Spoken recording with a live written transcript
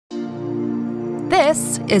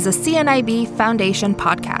This is a CNIB Foundation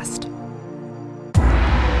podcast.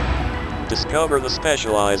 Discover the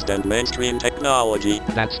specialized and mainstream technology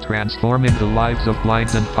that's transforming the lives of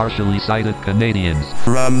blind and partially sighted Canadians.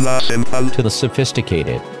 From the simple to the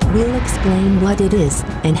sophisticated. We'll explain what it is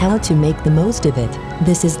and how to make the most of it.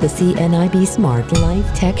 This is the CNIB Smart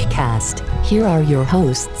Life Tech Cast. Here are your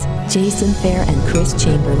hosts, Jason Fair and Chris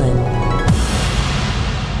Chamberlain.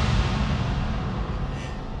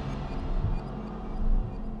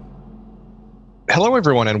 Hello,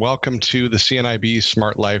 everyone, and welcome to the CNIB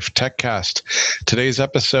Smart Life TechCast. Today's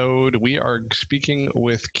episode, we are speaking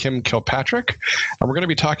with Kim Kilpatrick, and we're going to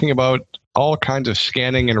be talking about all kinds of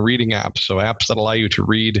scanning and reading apps, so apps that allow you to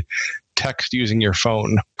read text using your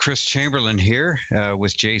phone. Chris Chamberlain here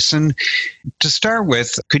with Jason. To start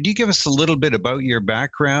with, could you give us a little bit about your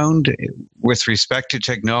background with respect to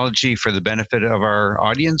technology for the benefit of our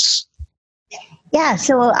audience? Yeah,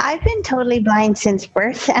 so I've been totally blind since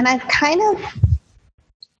birth, and I've kind of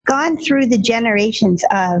gone through the generations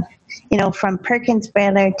of, from Perkins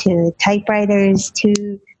Braille to typewriters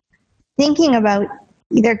to thinking about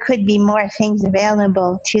there could be more things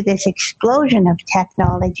available to this explosion of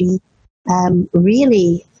technology,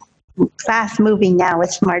 really fast moving now with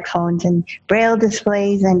smartphones and Braille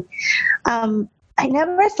displays. And I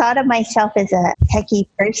never thought of myself as a techie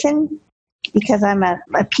person because I'm a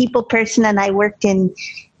people person, and I worked in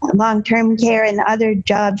long-term care and other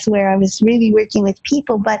jobs where I was really working with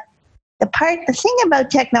people. But the thing about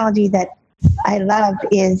technology that I love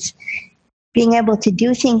is being able to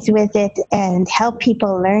do things with it and help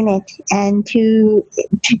people learn it, and to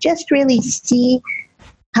just really see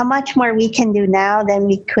how much more we can do now than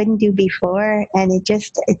we couldn't do before. And it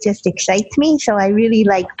just excites me. So I really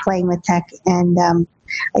like playing with tech, and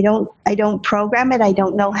I don't program it. I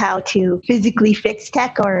don't know how to physically fix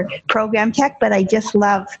tech or program tech, but I just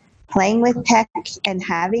love playing with tech and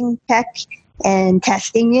having tech and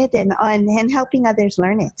testing it and helping others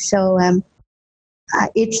learn it. So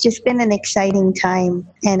it's just been an exciting time,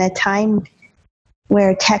 and a time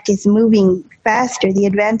where tech is moving faster. The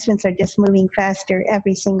advancements are just moving faster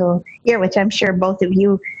every single year, which I'm sure both of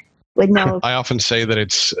you would know. I often say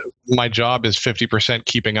that my job is 50%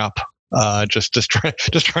 keeping up. Just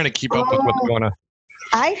trying to keep up with what's going on.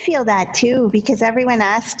 I feel that too, because everyone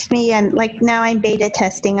asks me, and like now I'm beta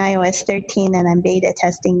testing iOS 13 and I'm beta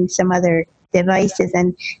testing some other devices,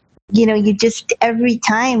 and you just, every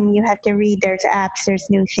time you have to read, there's apps, there's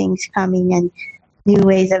new things coming and new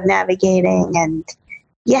ways of navigating, and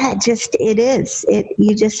you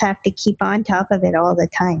just have to keep on top of it all the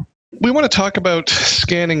time. We want to talk about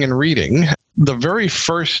scanning and reading. The very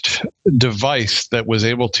first device that was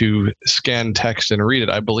able to scan text and read it,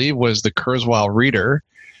 I believe, was the Kurzweil reader,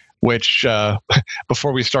 which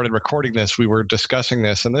before we started recording this, we were discussing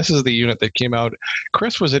this. And this is the unit that came out.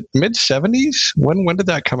 Chris, was it mid-70s? When did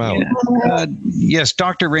that come out? Yes,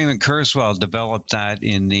 Dr. Raymond Kurzweil developed that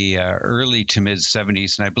in the early to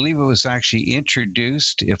mid-70s. And I believe it was actually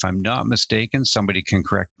introduced, if I'm not mistaken, somebody can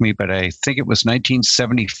correct me, but I think it was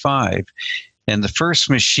 1975. And the first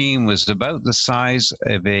machine was about the size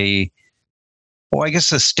of a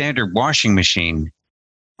standard washing machine,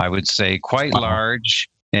 I would say, quite large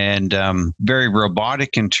and very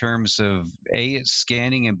robotic in terms of A, its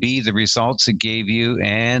scanning, and B, the results it gave you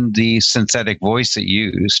and the synthetic voice it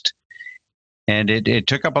used. And it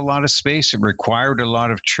took up a lot of space. It required a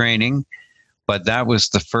lot of training, but that was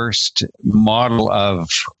the first model of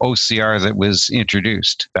OCR that was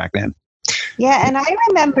introduced back then. Yeah, and I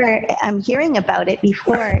remember hearing about it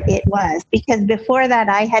before it was, because before that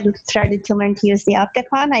I had started to learn to use the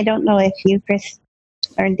Opticon. I don't know if you, Chris,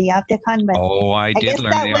 learned the Opticon, but I did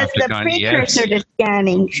learn the Opticon. That was the precursor to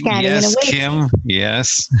scanning yes, in a way. Kim,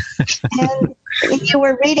 yes. And you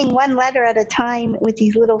were reading one letter at a time with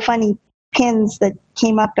these little funny pins that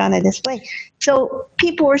came up on a display. So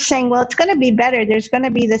people were saying, well, it's going to be better. There's going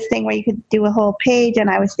to be this thing where you could do a whole page. And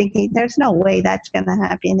I was thinking, there's no way that's going to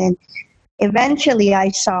happen. And eventually I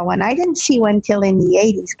saw one. I didn't see one till in the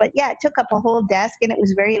 80s. But yeah, it took up a whole desk and it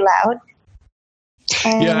was very loud.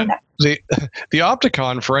 And the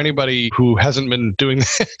Opticon, for anybody who hasn't been doing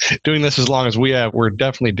this as long as we have, we're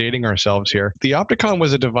definitely dating ourselves here. The Opticon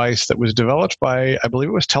was a device that was developed by, I believe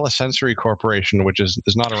it was Telesensory Corporation, which is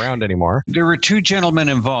not around anymore. There were two gentlemen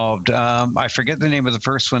involved. I forget the name of the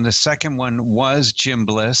first one. The second one was Jim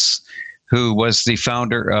Bliss, who was the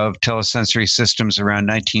founder of Telesensory Systems around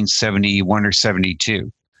 1971 or 72.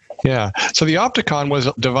 Yeah. So the Opticon was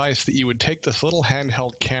a device that you would take this little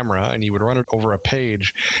handheld camera and you would run it over a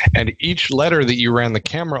page, and each letter that you ran the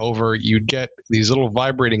camera over, you'd get these little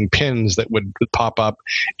vibrating pins that would pop up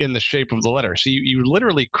in the shape of the letter. So you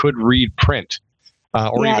literally could read print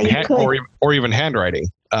or Yeah, even you could. or even handwriting.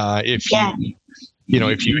 If Yeah.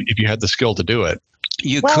 if you had the skill to do it.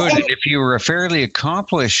 You Well, could, and- if you were a fairly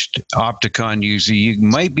accomplished Opticon user, you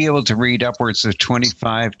might be able to read upwards of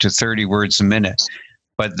 25 to 30 words a minute.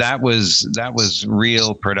 But that was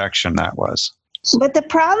real production. That was. But the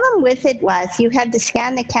problem with it was you had to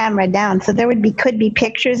scan the camera down, so there could be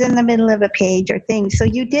pictures in the middle of a page or things. So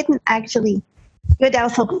you didn't actually. You would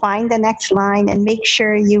also find the next line and make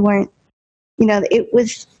sure you weren't.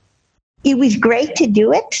 It was great to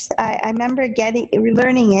do it. I remember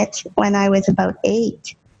learning it when I was about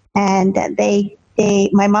 8, and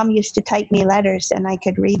my mom used to type me letters, and I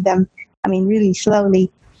could read them. I mean, really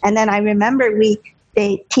slowly. And then I remember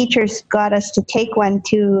the teachers got us to take one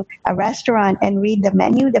to a restaurant and read the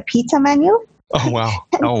menu, the pizza menu. Oh wow!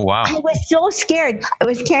 Oh wow! I was so scared. I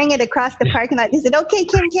was carrying it across the parking lot. They said, "Okay,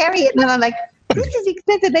 Kim, carry it." And I'm like, "This is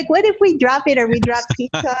expensive. Like, what if we drop it or we drop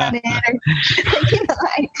pizza on it?"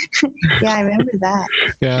 Yeah, I remember that.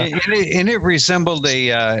 Yeah, And it resembled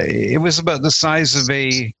it was about the size of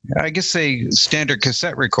a standard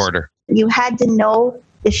cassette recorder. You had to know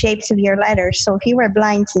the shapes of your letters. So if you were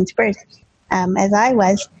blind since birth, as I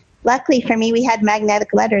was, luckily for me, we had magnetic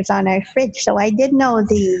letters on our fridge. So I did know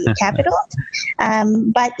the capitals,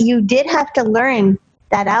 but you did have to learn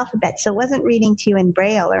that alphabet. So it wasn't reading to you in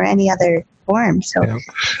Braille or any other form. So,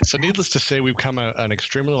 so needless to say, we've come an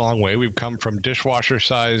extremely long way. We've come from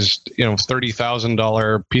dishwasher-sized,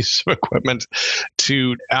 $30,000 pieces of equipment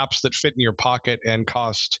to apps that fit in your pocket and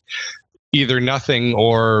cost either nothing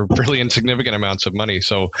or really insignificant amounts of money.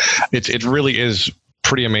 So it really is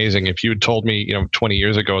pretty amazing. If you had told me, 20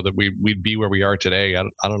 years ago that we'd be where we are today, I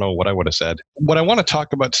don't know what I would have said. What I want to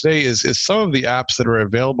talk about today is some of the apps that are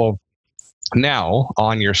available now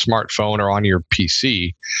on your smartphone or on your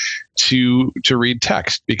PC to read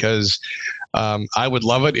text, because I would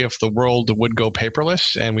love it if the world would go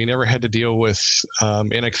paperless and we never had to deal with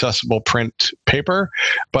inaccessible print paper.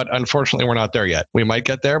 But unfortunately, we're not there yet. We might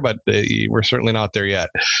get there, but we're certainly not there yet.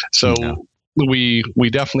 So we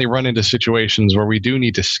definitely run into situations where we do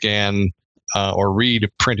need to scan or read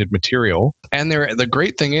printed material. And the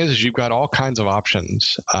great thing is you've got all kinds of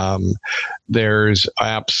options. There's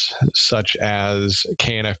apps such as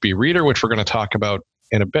KNFB Reader, which we're going to talk about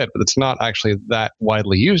in a bit, but it's not actually that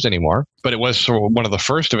widely used anymore. But it was sort of one of the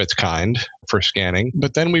first of its kind for scanning.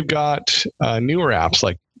 But then we've got newer apps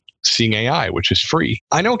like Seeing AI, which is free.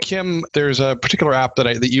 I know, Kim, there's a particular app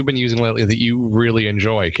that you've been using lately that you really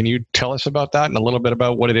enjoy. Can you tell us about that and a little bit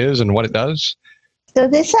about what it is and what it does? So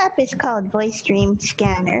this app is called Voice Dream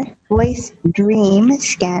Scanner, because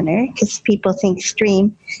people think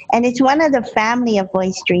stream. And it's one of the family of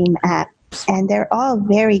Voice Dream apps, and they're all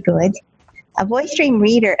very good. A Voice Dream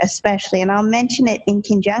Reader especially, and I'll mention it in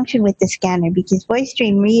conjunction with the scanner, because Voice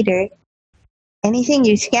Dream Reader, anything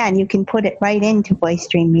you scan, you can put it right into Voice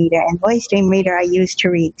Dream Reader. And Voice Dream Reader I use to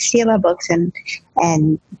read CELA books and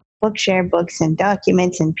Bookshare books and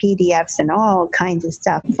documents and PDFs and all kinds of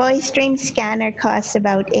stuff. Voice Dream Scanner costs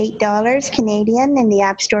about $8 Canadian, in the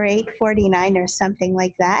App Store $8.49 or something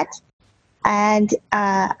like that. And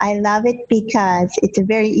I love it because it's a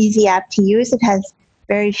very easy app to use. It has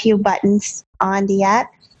very few buttons on the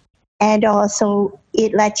app. And also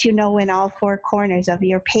it lets you know when all 4 corners of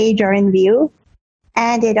your page are in view.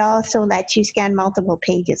 And it also lets you scan multiple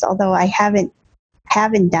pages, although I haven't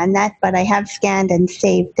done that, but I have scanned and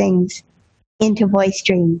saved things into Voice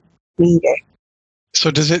Dream Reader. So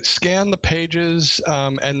does it scan the pages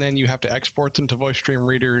and then you have to export them to Voice Dream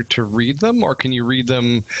Reader to read them, or can you read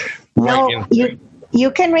them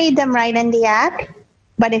you can read them right in the app,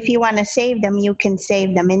 but if you want to save them, you can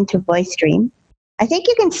save them into Voice Dream. I think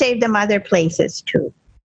you can save them other places too.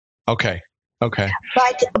 Okay.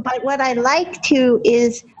 But what I like to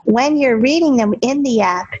is when you're reading them in the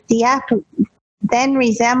app then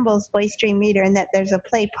resembles Voice Dream Reader in that there's a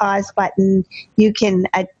play pause button. You can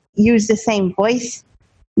use the same voice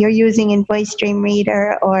you're using in Voice Dream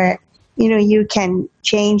Reader, or you can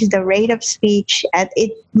change the rate of speech.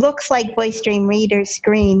 It looks like Voice Dream Reader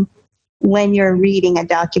screen when you're reading a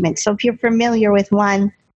document. So if you're familiar with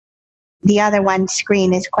one, the other one's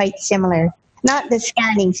screen is quite similar. Not the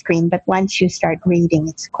scanning screen, but once you start reading,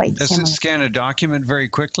 it's quite similar. Does it scan a document very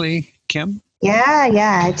quickly, Kim?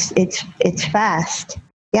 Yeah, it's fast.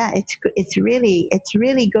 Yeah, it's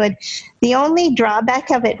really good. The only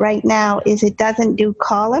drawback of it right now is it doesn't do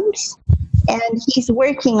columns, and he's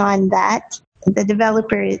working on that. The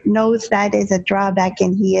developer knows that is a drawback,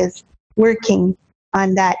 and he is working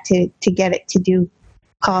on that to get it to do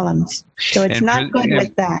columns. So it's not good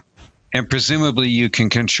with that. And presumably you can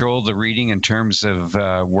control the reading in terms of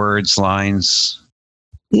words, lines.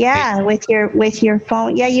 Yeah, with your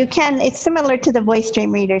phone. Yeah, you can. It's similar to the voice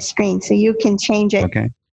stream reader screen, so you can change it, Okay.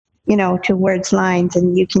 to words, lines,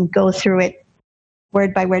 and you can go through it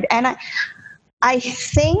word by word. And I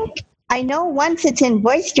think I know once it's in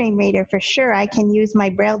voice stream reader for sure, I can use my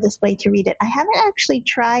braille display to read it. I haven't actually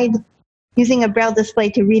tried using a braille display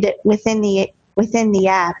to read it within the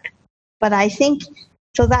app, but I think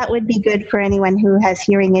so that would be good for anyone who has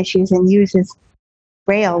hearing issues and uses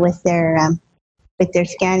braille with their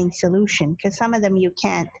scanning solution, because some of them you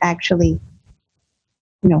can't actually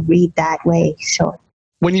read that way. So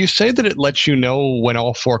When you say that it lets you know when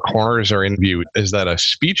all four corners are in view, is that a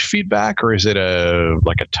speech feedback or is it a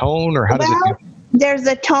tone, or how does it? There's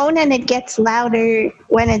a tone and it gets louder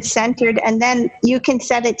when it's centered, and then you can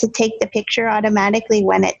set it to take the picture automatically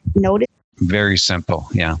when it notices. Very simple.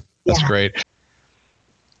 Yeah. That's great.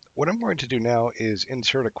 What I'm going to do now is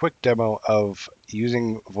insert a quick demo of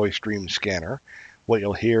using VoiceStream Scanner. What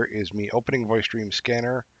you'll hear is me opening VoiceStream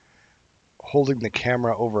Scanner, holding the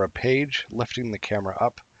camera over a page, lifting the camera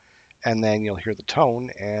up, and then you'll hear the tone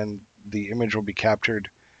and the image will be captured,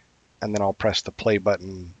 and then I'll press the play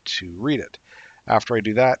button to read it. After I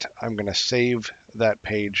do that, I'm going to save that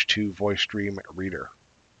page to VoiceStream Reader.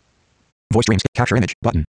 VoiceStream capture image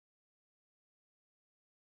button.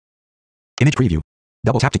 Image preview.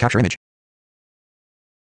 Double tap to capture image.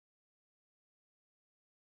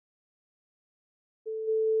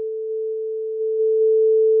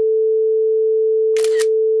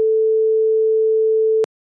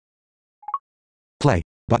 Play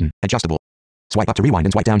button. Adjustable. Swipe up to rewind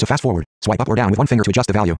and swipe down to fast forward. Swipe up or down with one finger to adjust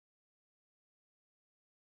the value.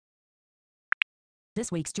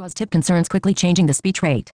 This week's JAWS tip concerns quickly changing the speech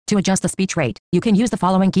rate. To adjust the speech rate, you can use the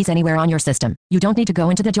following keys anywhere on your system. You don't need to go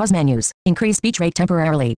into the JAWS menus. Increase speech rate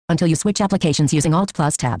temporarily until you switch applications using Alt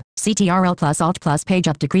plus tab. CTRL plus Alt plus page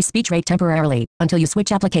up. Decrease speech rate temporarily until you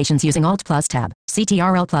switch applications using Alt plus tab.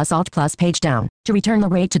 CTRL plus Alt plus page down. To return the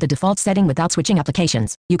rate to the default setting without switching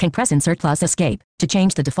applications, you can press Insert plus Escape. To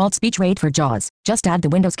change the default speech rate for JAWS, just add the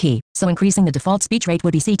Windows key. So increasing the default speech rate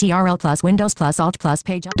would be CTRL plus Windows plus Alt plus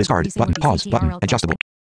page up. Discard button. Pause button. Adjustable.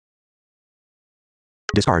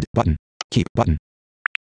 Discard button. Keep button.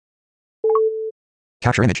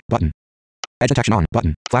 Capture image button. Edge detection on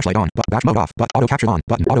button. Flashlight on. Batch mode off. But auto capture on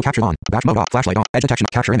button. Auto capture on. Batch mode off. Flashlight on. Edge detection.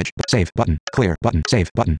 Capture image. Save button. Clear button. Save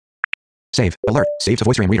button. Save. Alert. Save to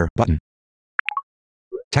VoiceStream Reader button.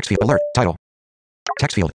 Text field. Alert. Title.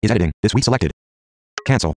 Text field is editing. This week selected.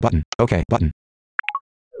 Cancel button. OK button.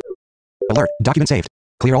 Alert. Document saved.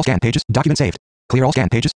 Clear all scan pages. Document saved. Clear all scan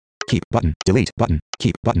pages. Keep button. Delete button.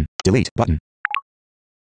 Keep button. Delete button.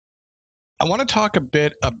 I want to talk a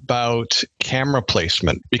bit about camera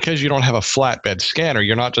placement. Because you don't have a flatbed scanner,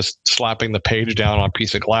 you're not just slapping the page down on a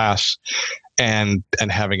piece of glass and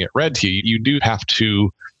having it read to you. You do have to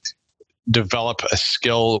develop a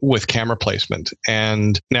skill with camera placement.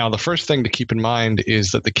 And now the first thing to keep in mind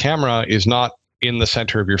is that the camera is not in the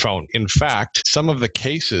center of your phone. In fact, some of the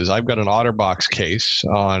cases, I've got an OtterBox case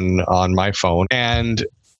on my phone, and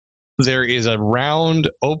there is a round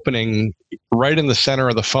opening right in the center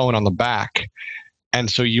of the phone on the back. And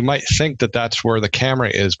so you might think that that's where the camera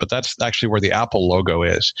is, but that's actually where the Apple logo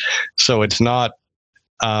is. So it's not,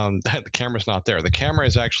 the camera's not there. The camera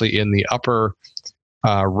is actually in the upper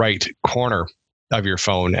right corner of your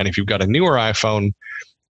phone. And if you've got a newer iPhone,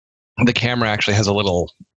 the camera actually has a little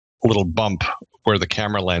bump where the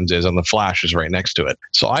camera lens is, and the flash is right next to it.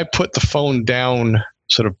 So I put the phone down,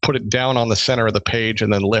 sort of put it down on the center of the page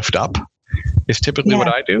and then lift up is typically what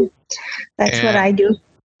I do. That's what I do.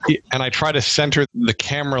 And I try to center the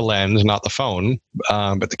camera lens, not the phone,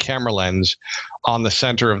 but the camera lens on the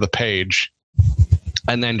center of the page,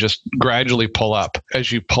 and then just gradually pull up.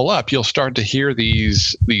 As you pull up, you'll start to hear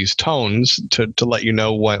these tones to let you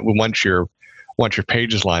know once your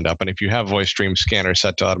page is lined up. And if you have VoiceStream Scanner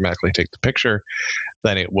set to automatically take the picture,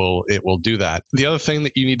 then it will do that. The other thing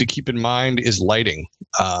that you need to keep in mind is lighting.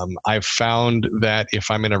 I've found that if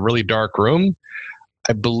I'm in a really dark room,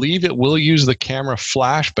 I believe it will use the camera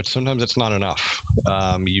flash, but sometimes it's not enough.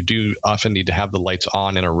 You do often need to have the lights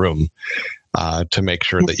on in a room to make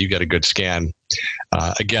sure that you get a good scan.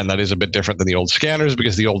 Again, that is a bit different than the old scanners,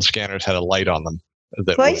 because the old scanners had a light on them.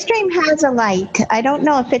 VoiceStream has a light. I don't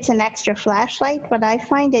know if it's an extra flashlight, but I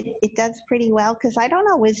find it does pretty well, because I don't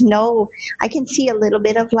always know. I can see a little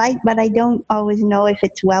bit of light, but I don't always know if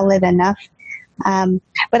it's well lit enough.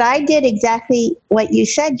 But I did exactly what you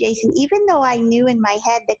said, Jason. Even though I knew in my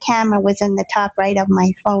head the camera was in the top right of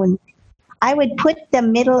my phone, I would put the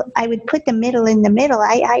middle. I would put the middle in the middle.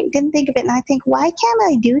 I didn't think of it, and I think, why can't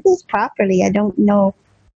I do this properly? I don't know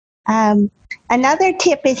Another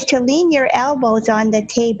tip is to lean your elbows on the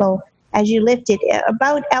table as you lift it,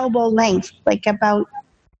 about elbow length, like about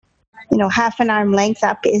half an arm length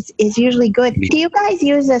up is usually good. Do you guys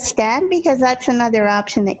use a stand? Because that's another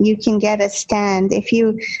option, that you can get a stand if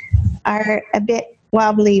you are a bit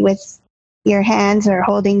wobbly with your hands or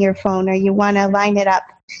holding your phone, or you want to line it up.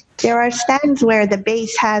 There are stands where the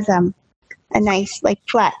base has a nice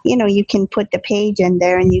flat, you can put the page in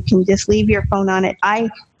there and you can just leave your phone on it. I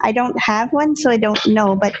don't have one, so I don't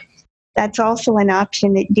know, but that's also an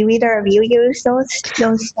option. Do either of you use those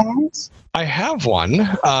stands? I have one.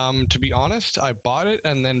 To be honest, I bought it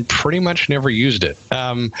and then pretty much never used it.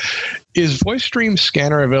 Is VoiceStream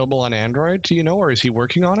Scanner available on Android? Do you know, or is he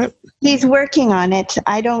working on it? He's working on it.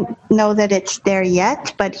 I don't know that it's there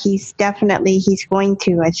yet, but he's going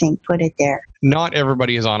to, I think, put it there. Not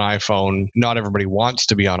everybody is on iPhone. Not everybody wants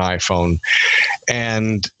to be on iPhone.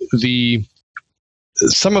 And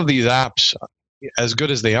some of these apps, as good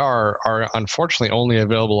as they are unfortunately only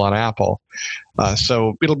available on Apple.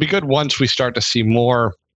 So it'll be good once we start to see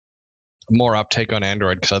more uptake on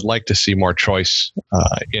Android, because I'd like to see more choice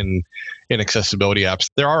in accessibility apps.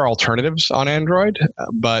 There are alternatives on Android,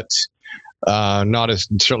 but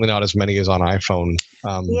certainly not as many as on iPhone.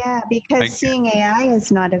 Because Seeing AI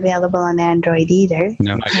is not available on Android either.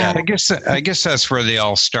 No, I guess that's where they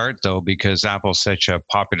all start, though, because Apple's such a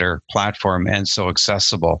popular platform and so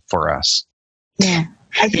accessible for us. Yeah,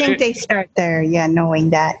 I think they start there, knowing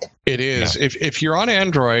that. It is. Yeah. If you're on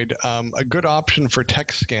Android, a good option for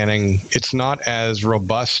text scanning, it's not as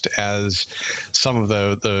robust as some of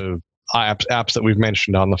the apps that we've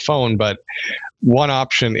mentioned on the phone, but one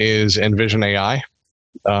option is Envision AI.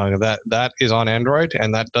 That is on Android,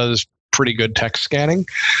 and that does pretty good text scanning.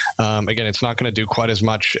 Again, it's not going to do quite as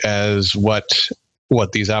much as what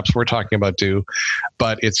these apps we're talking about do,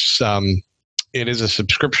 but it is a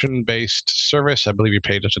subscription-based service. I believe you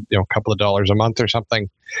pay just a couple of dollars a month or something,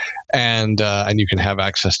 and you can have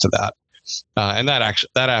access to that. And that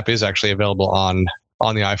app is actually available on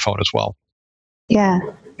the iPhone as well. Yeah.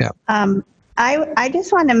 Yeah. I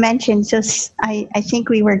just want to mention, I think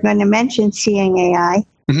we were going to mention Seeing AI.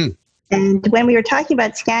 Mm-hmm. And when we were talking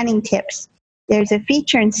about scanning tips, there's a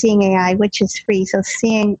feature in Seeing AI which is free. So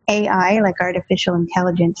Seeing AI, like artificial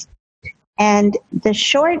intelligence. And the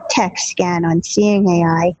short text scan on Seeing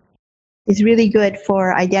AI is really good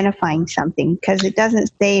for identifying something, because it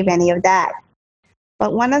doesn't save any of that.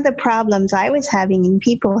 But one of the problems I was having, and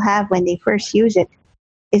people have when they first use it,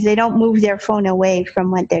 is they don't move their phone away from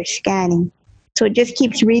what they're scanning. So it just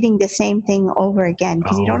keeps reading the same thing over again,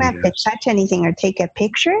 because you don't have to touch anything or take a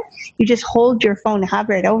picture. You just hold your phone,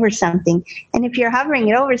 hover it over something. And if you're hovering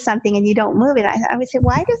it over something and you don't move it, I would say,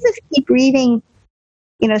 why does this keep reading?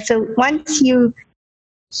 So once you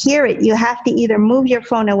hear it, you have to either move your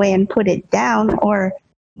phone away and put it down, or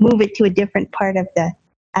move it to a different part of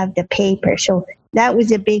the paper. So that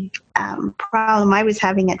was a big problem I was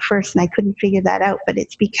having at first, and I couldn't figure that out. But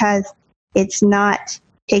it's because it's not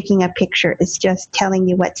taking a picture; it's just telling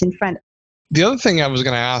you what's in front. The other thing I was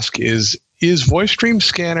going to ask is VoiceStream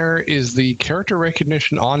Scanner, is the character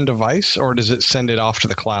recognition on device, or does it send it off to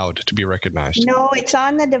the cloud to be recognized? No, it's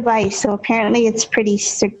on the device. So apparently it's pretty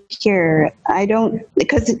secure.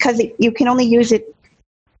 Because you can only use it.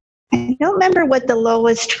 I don't remember what the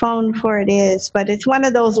lowest phone for it is, but it's one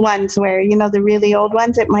of those ones where, the really old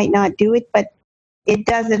ones, it might not do it, but it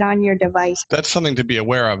does it on your device. That's something to be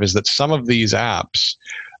aware of, is that some of these apps,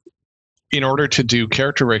 in order to do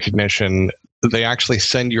character recognition, they actually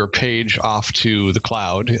send your page off to the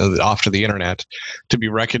cloud, off to the internet, to be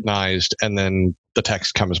recognized, and then the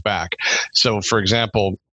text comes back. So, for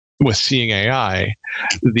example, with Seeing AI,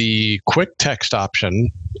 the quick text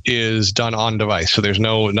option is done on device, so there's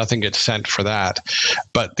nothing gets sent for that.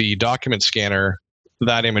 But the document scanner,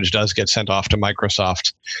 that image does get sent off to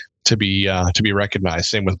Microsoft to be recognized.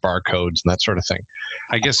 Same with barcodes and that sort of thing.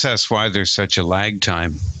 I guess that's why there's such a lag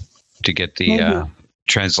time to get the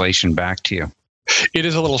translation back to you. It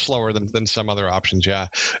is a little slower than some other options, yeah.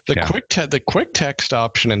 The quick text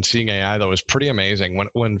option in Seeing AI, though, is pretty amazing.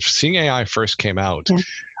 When Seeing AI first came out,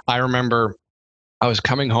 I remember I was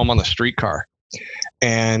coming home on the streetcar,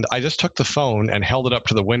 and I just took the phone and held it up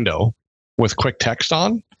to the window with quick text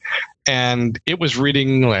on, and it was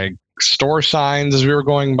reading like store signs as we were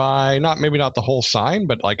going by. Maybe not the whole sign,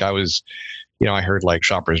 but like I was, I heard like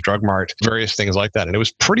Shoppers Drug Mart, various things like that, and it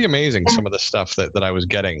was pretty amazing, some of the stuff that I was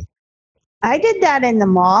getting. I did that in the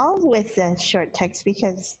mall with the short text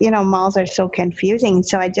because, malls are so confusing.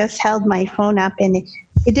 So I just held my phone up, and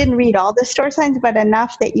it didn't read all the store signs, but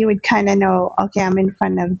enough that you would kind of know, okay, I'm in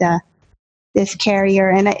front of the this carrier,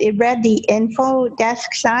 and it read the info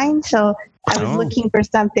desk sign. So I was looking for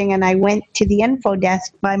something, and I went to the info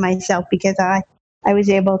desk by myself because I was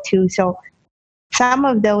able to. So some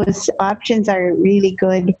of those options are really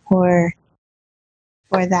good for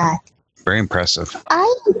that. Very impressive.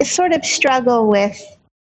 I sort of struggle with,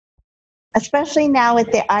 especially now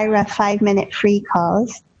with the IRA 5-minute free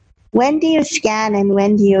calls. When do you scan and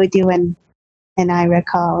when do you do an IRA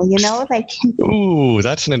call? You know, like. Ooh,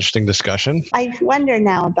 that's an interesting discussion. I wonder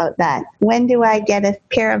now about that. When do I get a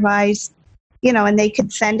pair of eyes? You know, and they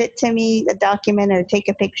could send it to me, the document, or take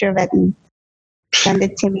a picture of it and send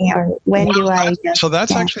it to me, or when do I? So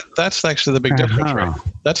that's actually the big difference, right?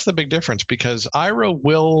 That's the big difference, because IRA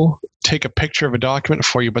will take a picture of a document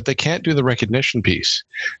for you, but they can't do the recognition piece.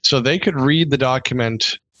 So they could read the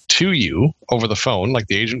document to you over the phone, like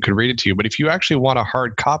the agent could read it to you. But if you actually want a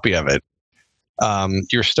hard copy of it,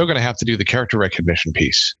 you're still going to have to do the character recognition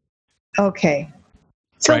piece. Okay.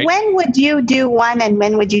 So right? When would you do one and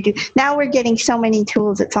when would you do? Now we're getting so many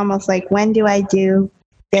tools. It's almost like, when do I do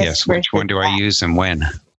this? Yes, which one do I use and when?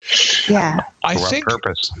 Yeah. For what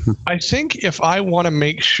purpose? I think if I want to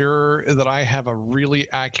make sure that I have a really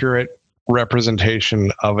accurate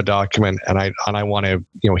representation of a document, and I want to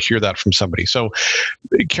hear that from somebody. So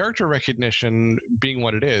character recognition being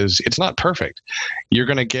what it is, it's not perfect. You're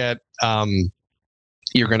going to get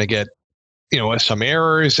some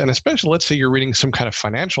errors, and especially let's say you're reading some kind of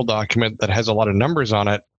financial document that has a lot of numbers on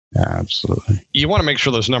it. Absolutely. You want to make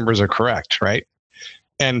sure those numbers are correct, right?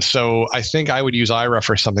 And so I think I would use IRA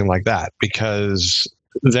for something like that, because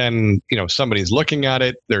then, somebody's looking at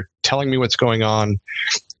it, they're telling me what's going on.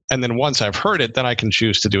 And then once I've heard it, then I can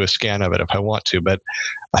choose to do a scan of it if I want to. But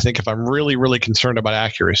I think if I'm really, really concerned about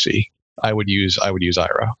accuracy, I would use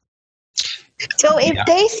IRA. So if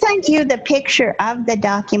they sent you the picture of the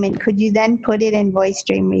document, could you then put it in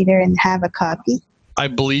VoiceStream Reader and have a copy? I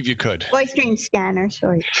believe you could. VoiceStream Scanner,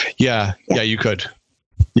 sorry. Yeah, you could.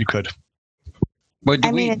 You could. Well,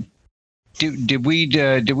 did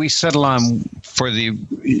we settle on, for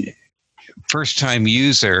the first time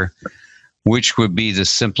user, which would be the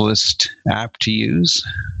simplest app to use?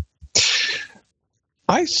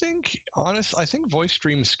 I think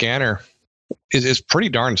VoiceStream Scanner is pretty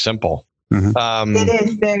darn simple. Mm-hmm. It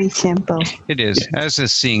is very simple. It is, as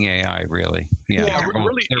is Seeing AI, really. Yeah, they're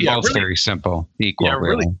both very simple, equal.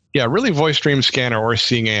 Really, VoiceStream Scanner or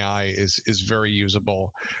Seeing AI is very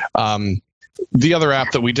usable. The other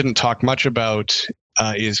app that we didn't talk much about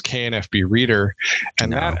is KNFB Reader,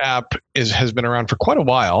 and that app has been around for quite a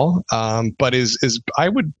while, but is I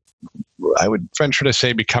would venture to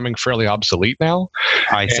say becoming fairly obsolete now.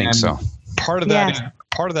 I think so. Part of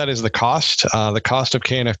that is the cost. The cost of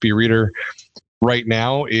KNFB Reader right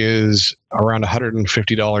now is around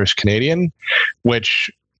 $150 Canadian,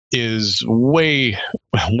 which is way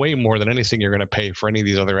more than anything you're going to pay for any of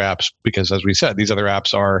these other apps, because as we said, these other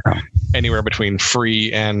apps are anywhere between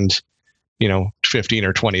free and $15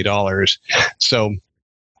 or $20. So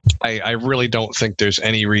I really don't think there's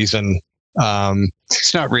any reason.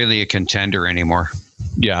 It's not really a contender anymore.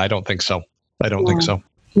 Yeah, I don't think so. I don't think so.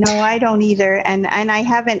 No, I don't either. And I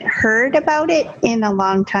haven't heard about it in a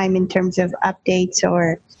long time in terms of updates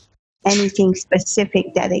or anything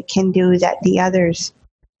specific that it can do that the others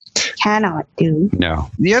cannot do. No.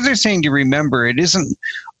 The other thing to remember, it isn't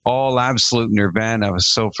all absolute nirvana.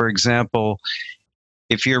 So, for example,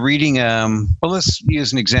 if you're reading, let's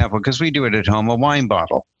use an example because we do it at home, a wine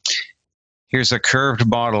bottle. Here's a curved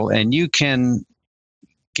bottle, and you can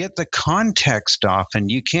get the context off, and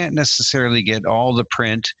you can't necessarily get all the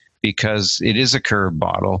print because it is a curved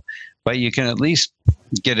bottle, but you can at least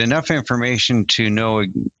get enough information to know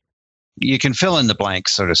you can fill in the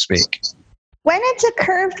blanks, so to speak. When it's a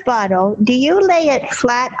curved bottle, do you lay it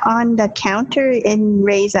flat on the counter and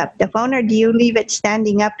raise up the phone, or do you leave it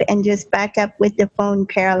standing up and just back up with the phone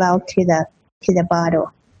parallel to the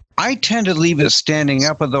bottle? I tend to leave it standing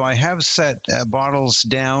up, although I have set bottles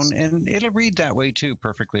down, and it'll read that way too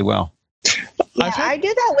perfectly well. Yeah, I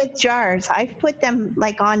do that with jars. I've put them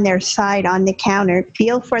like on their side on the counter,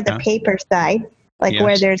 feel for the paper side, like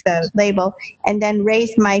where there's a label, and then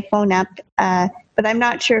raise my phone up. But I'm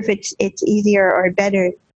not sure if it's easier or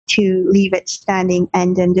better to leave it standing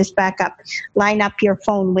and then just back up, line up your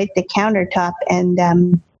phone with the countertop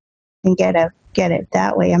and get it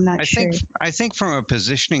that way. I'm not sure. I think from a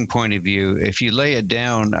positioning point of view, if you lay it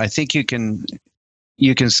down, I think you can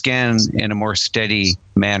scan in a more steady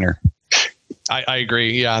manner. I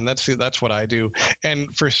agree. Yeah, and that's what I do.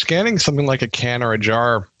 And for scanning something like a can or a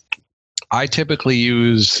jar, I typically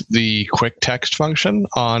use the quick text function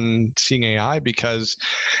on Seeing AI because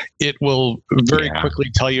it will very quickly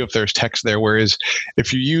tell you if there's text there. Whereas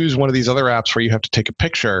if you use one of these other apps where you have to take a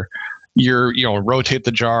picture, rotate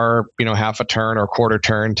the jar, half a turn or quarter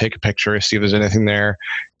turn, take a picture, see if there's anything there,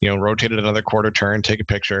 rotate it another quarter turn, take a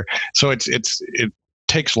picture. So it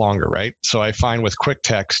takes longer, right? So I find with quick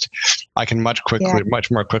text, I can much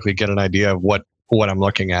more quickly get an idea of what I'm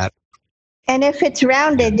looking at. And if it's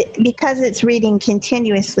rounded, because it's reading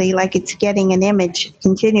continuously, like it's getting an image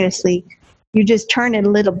continuously, you just turn it a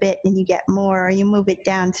little bit and you get more, or you move it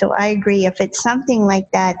down. So I agree. If it's something like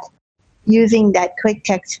that, using that quick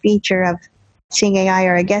text feature of Seeing AI,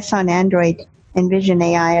 or I guess on Android, Envision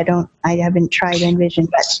AI, I haven't tried Envision,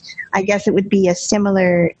 but I guess it would be a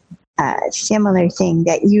similar thing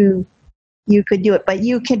that you could do it. But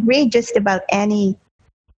you could read just about any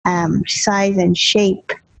size and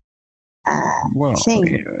shape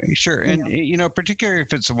thing. Sure. And, particularly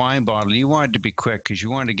if it's a wine bottle, you want it to be quick because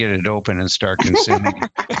you want to get it open and start consuming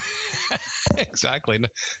it. Exactly. You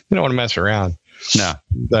don't want to mess around. No.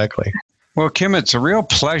 Exactly. Well, Kim, it's a real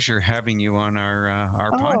pleasure having you on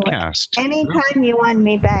our podcast. Anytime you want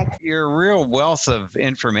me back. You're a real wealth of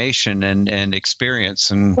information and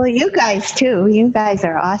experience. And well, you guys too. You guys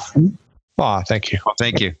are awesome. Oh, thank you. Well,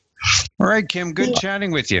 thank you. All right, Kim, good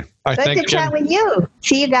chatting with you. Good to chat with you.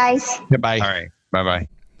 See you guys. Goodbye. All right. Bye-bye.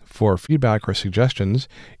 For feedback or suggestions,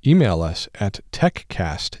 email us at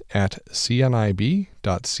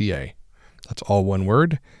techcast@cnib.ca. That's all one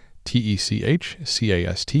word,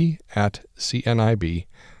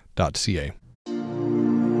 techcast@cnib.ca.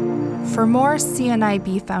 For more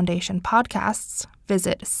CNIB Foundation podcasts,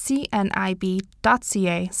 visit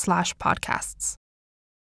cnib.ca/podcasts.